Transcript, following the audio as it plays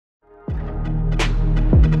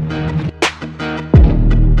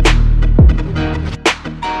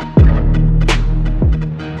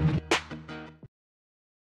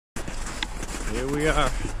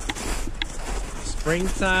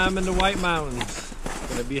Springtime in the White Mountains.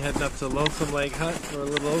 Gonna be heading up to Lonesome Lake Hut for a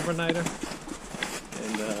little overnighter.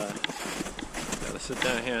 And gotta sit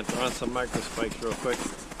down here and throw on some micro spikes real quick.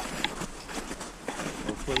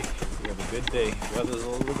 Hopefully we have a good day. Weather's a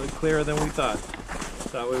little bit clearer than we thought.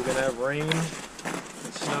 Thought we were gonna have rain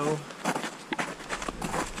and snow.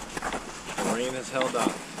 The rain has held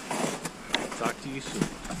off. Talk to you soon.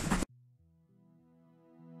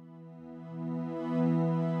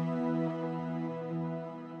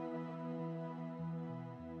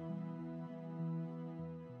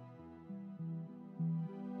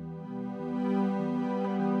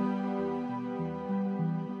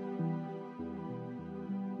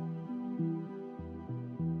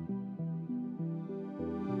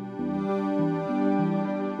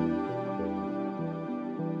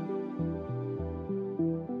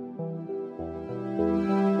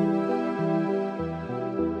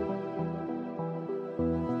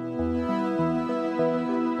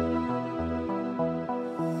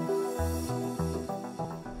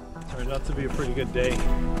 Turned out to be a pretty good day.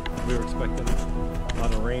 We were expecting a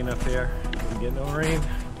lot of rain up here. Didn't get no rain,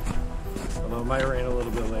 although it might rain a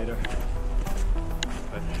little bit later.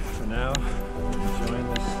 But for now, I'm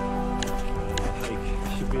enjoying this hike.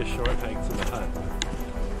 It should be a short hike to the hut.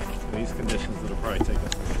 In these conditions, it'll probably take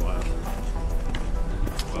us a little while.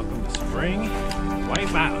 Welcome to spring,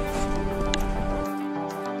 White Mountains.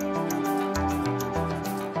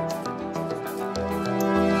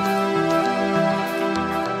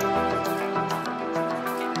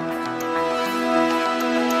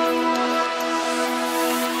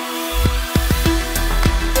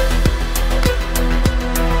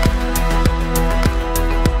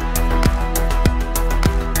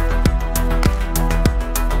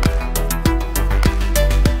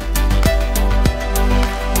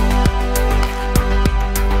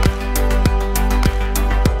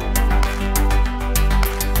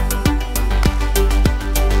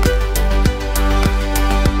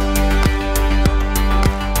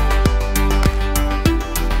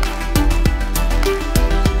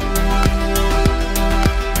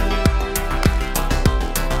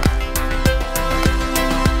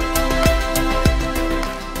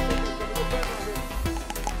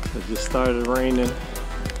 It just started raining,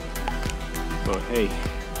 but hey,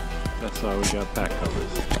 that's why we got pack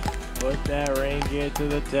covers. Put that rain gear to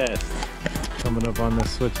the test. Coming up on the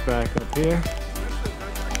switchback up here.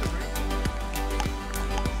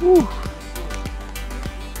 Woo!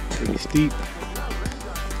 Pretty steep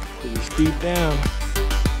down.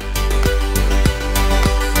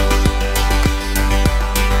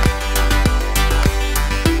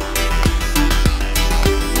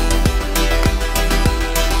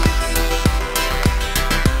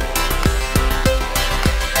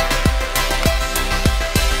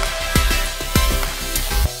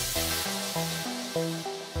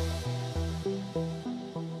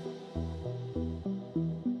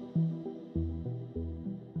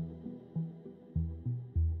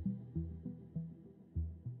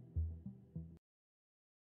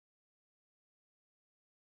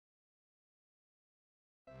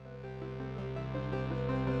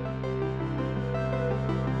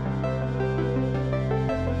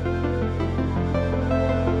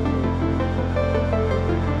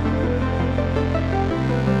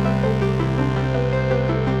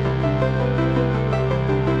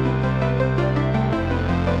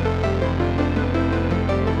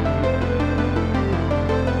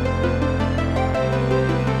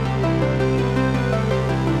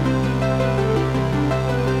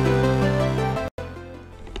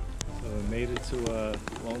 To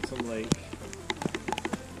Lonesome Lake,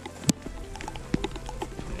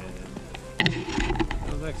 and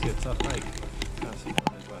it was actually a tough hike. Kind of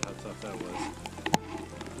surprised by how tough that was.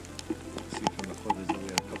 See from the footage that we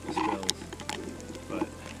had a couple spills, but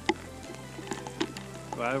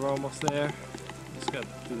glad we're almost there. Just got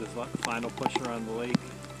to do this final push around the lake,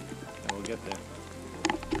 and we'll get there.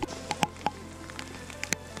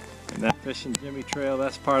 And that Fish and Jimmy Trail,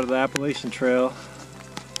 that's part of the Appalachian Trail.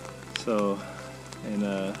 So in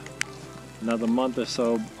another month or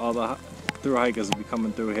so, all the through hikers will be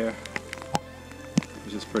coming through here,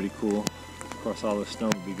 which is pretty cool. Of course, all the snow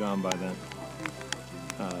will be gone by then.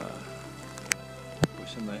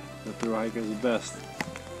 Wishing the through hikers the best.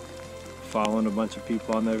 Following a bunch of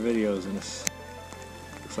people on their videos, and it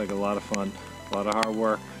looks like a lot of fun, a lot of hard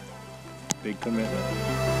work, big commitment.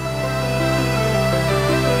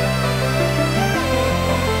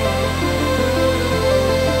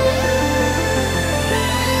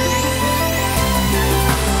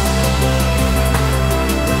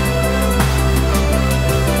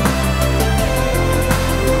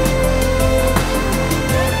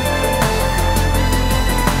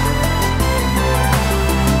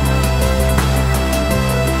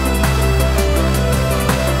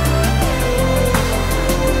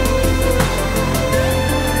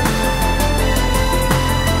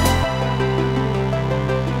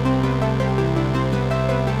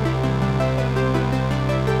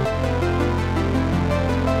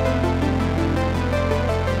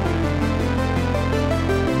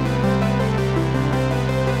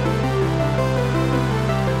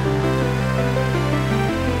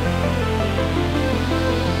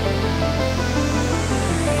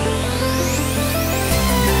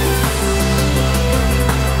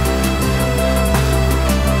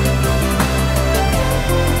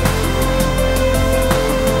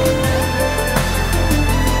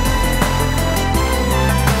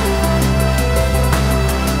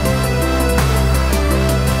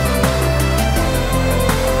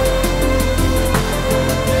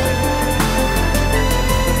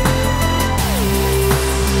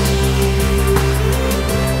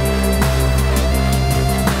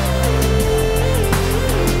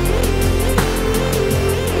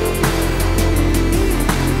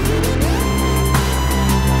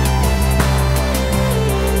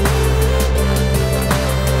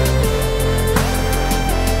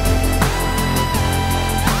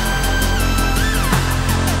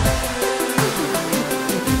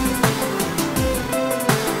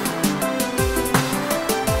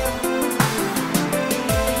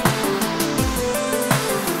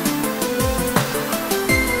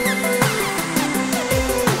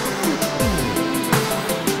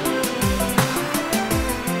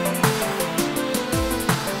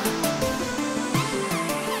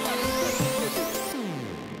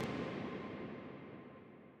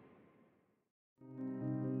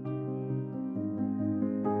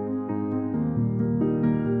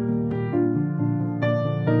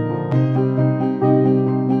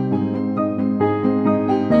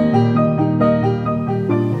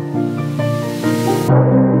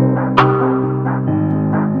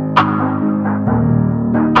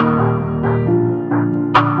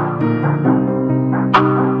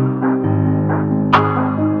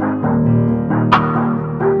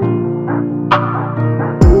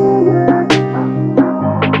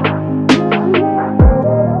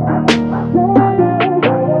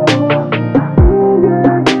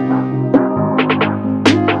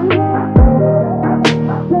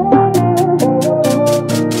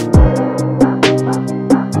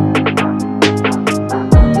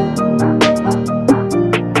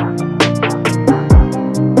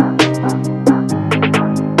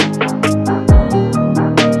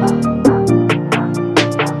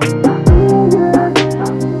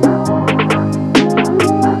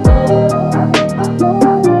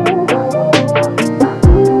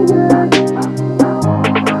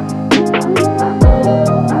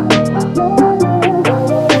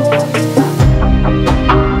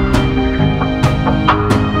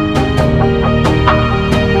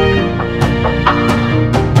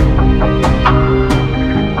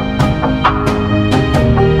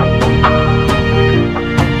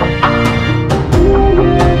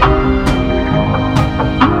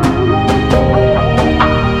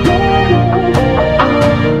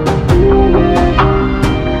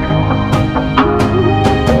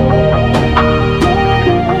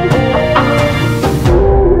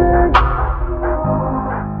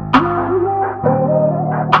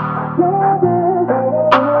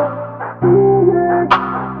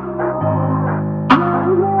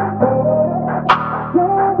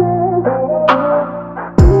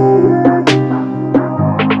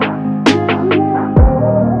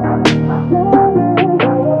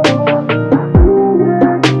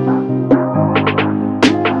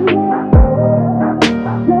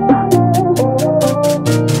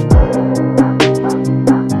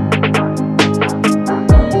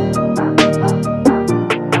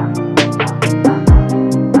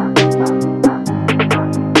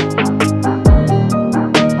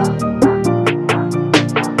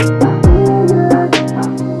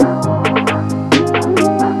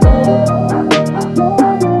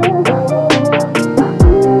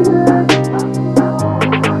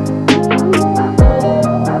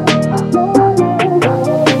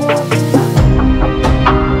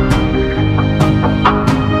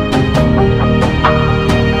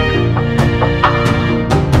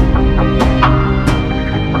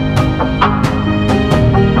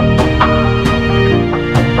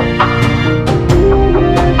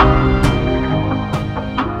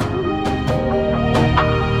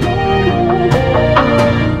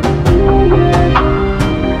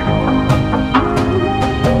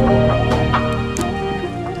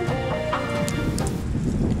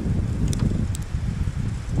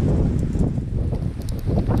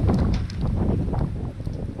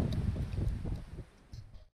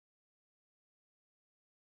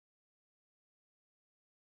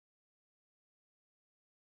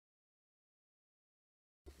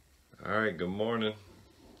 Alright, good morning.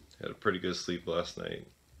 Had a pretty good sleep last night.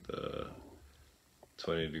 The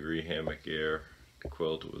 20-degree hammock air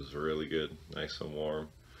quilt was really good, nice and warm.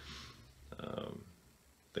 I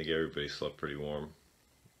think everybody slept pretty warm.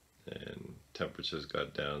 And temperatures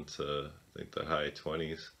got down to, I think, the high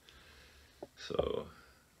 20s. So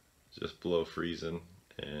just below freezing,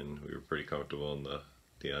 and we were pretty comfortable in the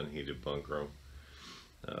unheated bunk room.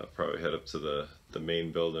 Probably head up to the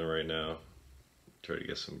main building right now. Try to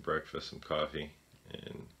get some breakfast, some coffee,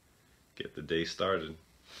 and get the day started.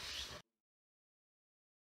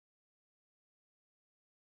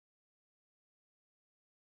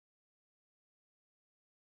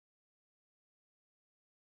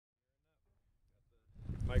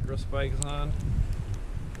 Micro spikes on.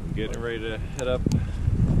 I'm getting ready to head up,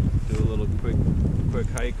 do a little quick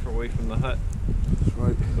hike away from the hut. That's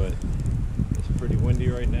right. But it's pretty windy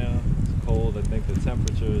right now. It's cold. I think the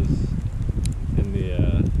temperature is in the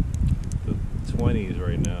 20s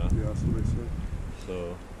right now. Yeah, that's what they say.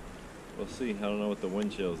 So we'll see. I don't know what the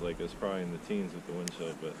wind chill is like. It's probably in the teens with the wind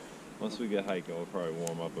chill, but once we get hiking, we'll probably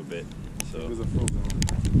warm up a bit. So There's a frozen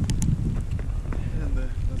and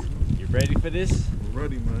you ready for this? we're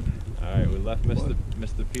ready, man. All right, we left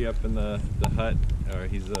Mr. P up in the hut, or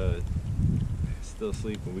he's still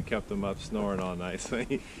sleeping. We kept him up snoring all night, so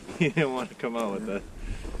he didn't want to come out with us.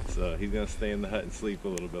 So he's gonna stay in the hut and sleep a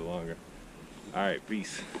little bit longer. All right,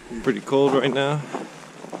 peace. Pretty cold right now,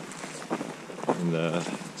 and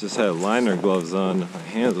just had liner gloves on. My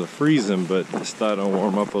hands are freezing, but it's starting to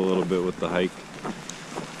warm up a little bit with the hike.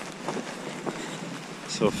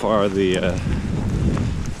 So far, the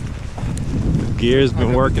gear's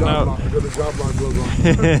been working out. I got the job lock gloves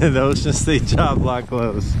on. The Ocean State job lock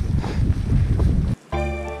gloves.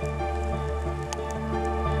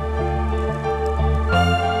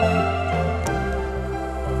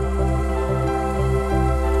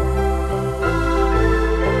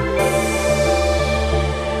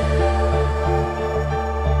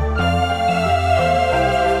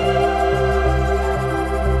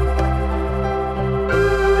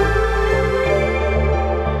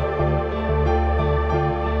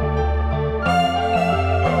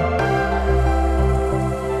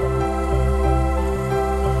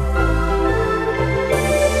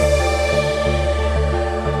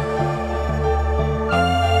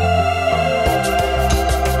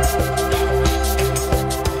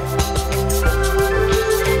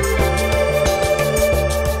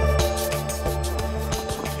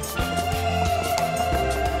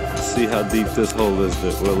 See how deep this hole is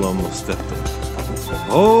that Will almost stepped in.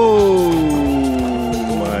 Oh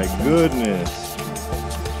my goodness.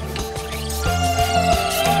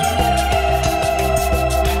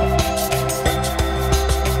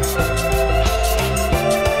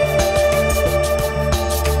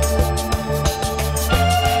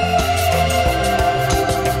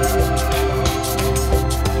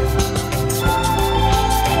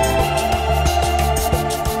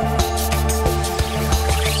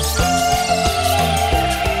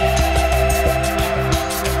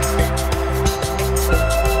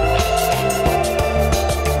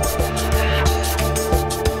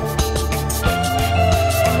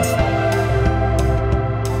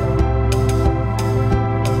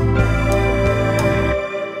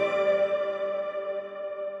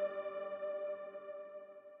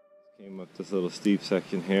 Came up this little steep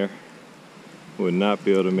section here. Would not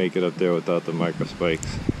be able to make it up there without the micro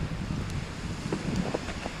spikes.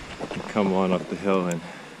 Come on up the hill and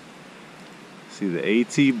see the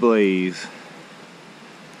AT blaze.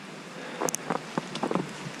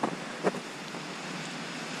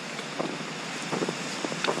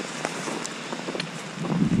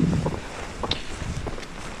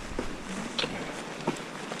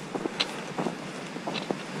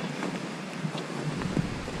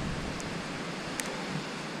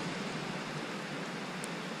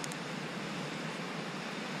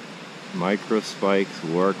 Micro spikes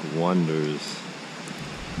work wonders.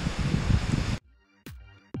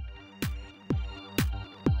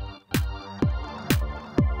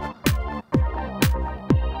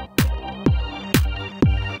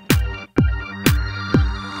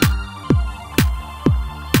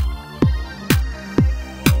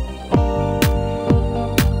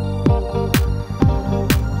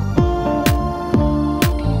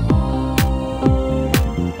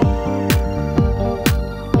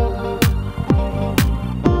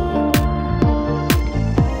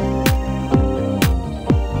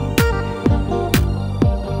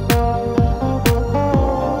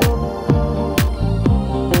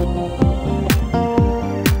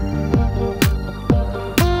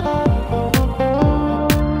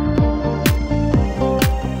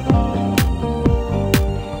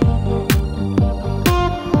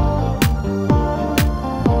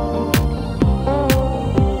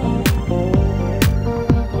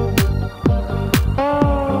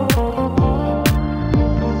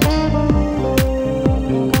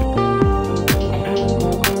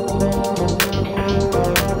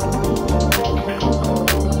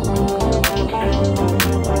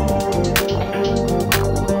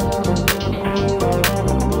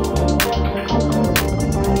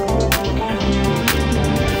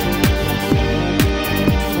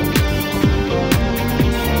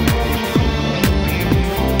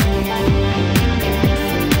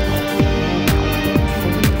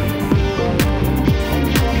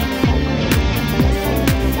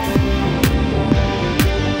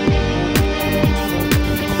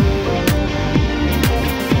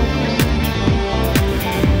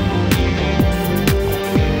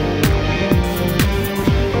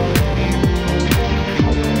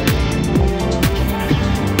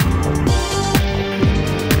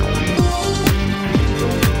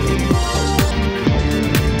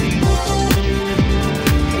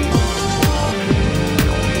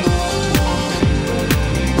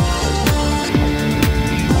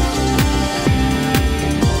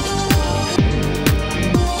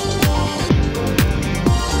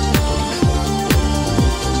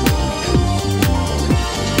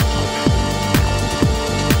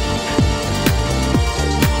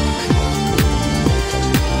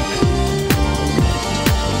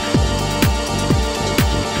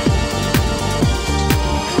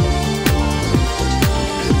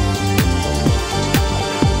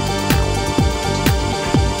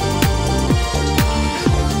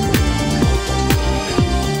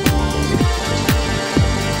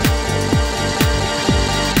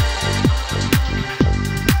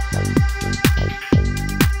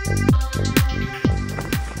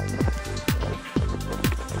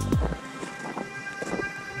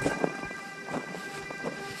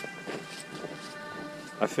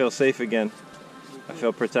 I feel safe again. I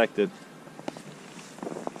feel protected.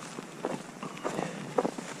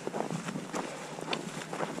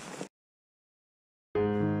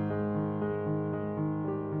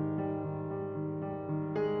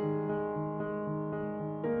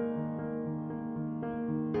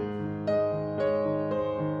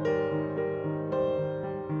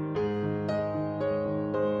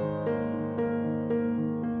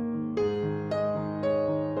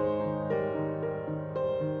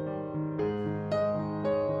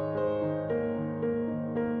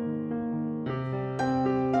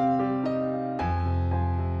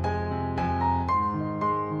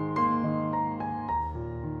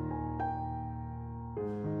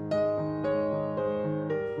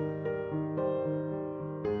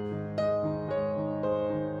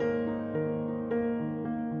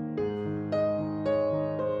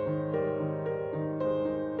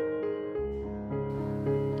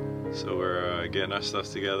 So we're getting our stuff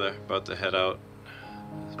together, about to head out.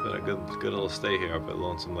 It's been a good little stay here up at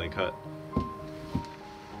Lonesome Lake Hut.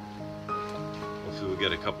 Hopefully we'll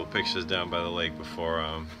get a couple pictures down by the lake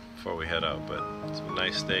before we head out. But it's a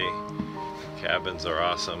nice stay. Cabins are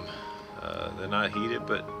awesome. They're not heated,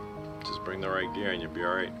 but just bring the right gear and you'll be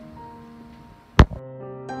all right.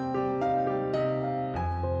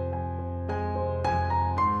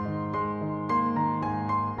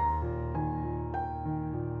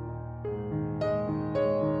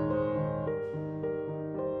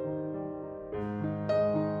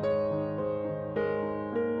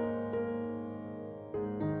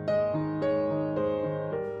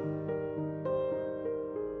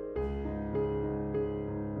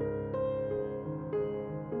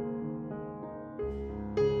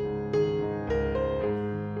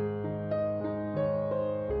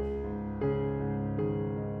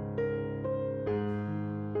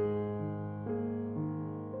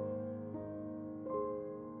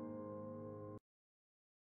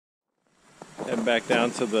 Heading back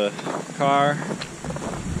down to the car.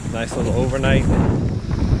 Nice little overnight.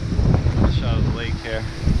 Shot of the lake here.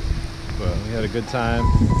 But we had a good time.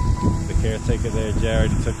 The caretaker there,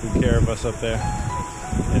 Jared, took good care of us up there.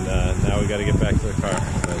 And now we got to get back to the car.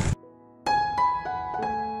 But